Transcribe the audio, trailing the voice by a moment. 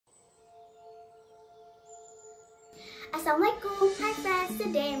Assalamualaikum, hi friends.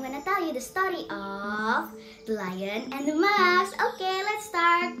 Today I'm gonna tell you the story of the lion and the mouse. Okay, let's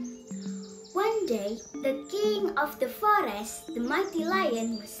start. One day, the king of the forest, the mighty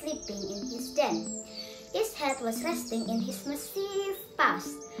lion, was sleeping in his den. His head was resting in his massive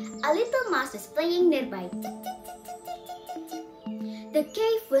paws. A little mouse was playing nearby. The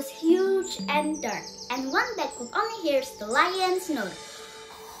cave was huge and dark, and one that could only hear the lion snore.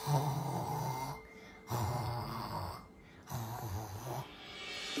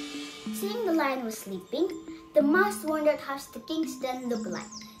 Seeing the lion was sleeping, the mouse wondered how the king's den looked like.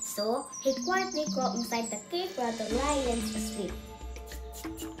 So he quietly crawled inside the cave while the lion was asleep.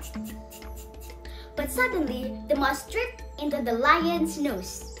 But suddenly, the mouse tripped into the lion's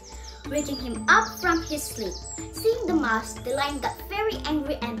nose, waking him up from his sleep. Seeing the mouse, the lion got very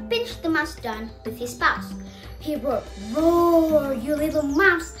angry and pinched the mouse down with his paws. He roared, "Roar, you little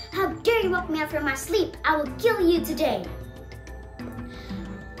mouse! How dare you wake me up from my sleep? I will kill you today!"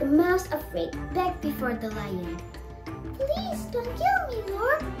 The mouse, afraid, begged before the lion. "Please don't kill me,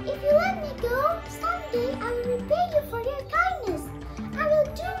 Lord. If you let me go, someday I will repay you for your kindness. I will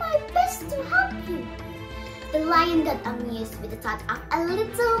do my best to help you." The lion got amused with the thought of a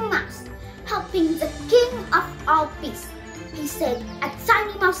little mouse helping the king of all beasts. He said, "A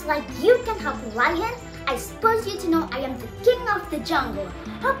tiny mouse like you can help a lion? I suppose you to know I am the king of the jungle.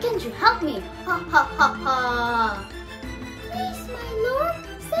 How can you help me? Ha ha ha ha!" "Please, my lord,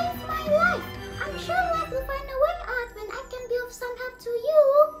 save my life. I'm sure life will find a way out when I can be of some help to you."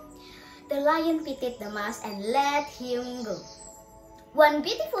 The lion pitied the mouse and let him go. One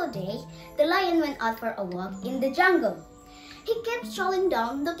beautiful day, the lion went out for a walk in the jungle. He kept strolling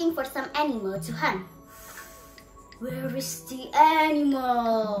down looking for some animal to hunt. Where is the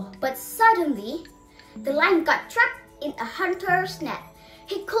animal? But suddenly, the lion got trapped in a hunter's net.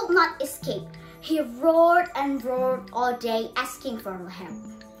 He could not escape. He roared and roared all day asking for help.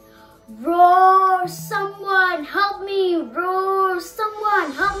 "Roar, someone help me! Roar,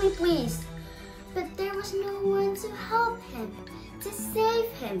 someone help me please!" But there was no one to help him, to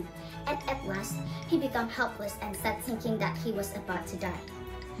save him. And at last, he became helpless and sat thinking that he was about to die.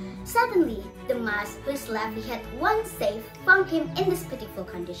 Suddenly, the mouse whose life he had once saved found him in this pitiful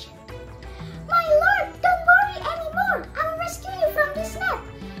condition. "My lord, don't worry anymore. I will rescue you from this net.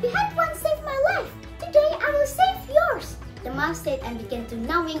 You had once saved my life. Today I will save yours," the mouse said and began to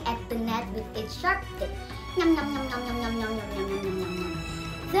gnawing at the net with its sharp teeth. Nom nom nom nom nom nom nom nom nom nom nom nom.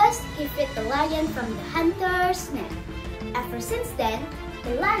 Thus, he freed the lion from the hunter's net. Ever since then,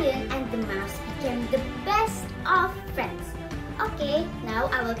 the lion and the mouse became the best of friends. Okay, now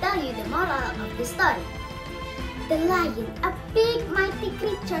I will tell you the moral of the story. The lion, a big mighty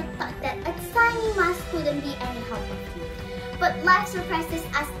creature, thought that a tiny mouse couldn't be any help of him. But life surprises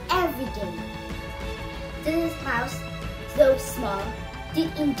us every day. The mouse, though small,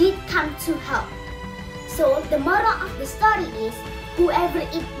 did indeed come to help. So the moral of the story is, whoever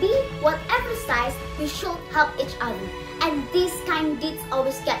it be, whatever size, we should help each other. And these kind deeds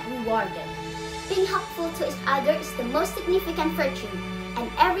always get rewarded. Being helpful to each other is the most significant virtue, and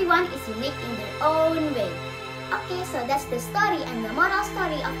everyone is unique in their own way. Okay, so that's the story and the moral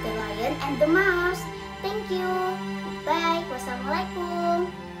story of the lion and the mouse.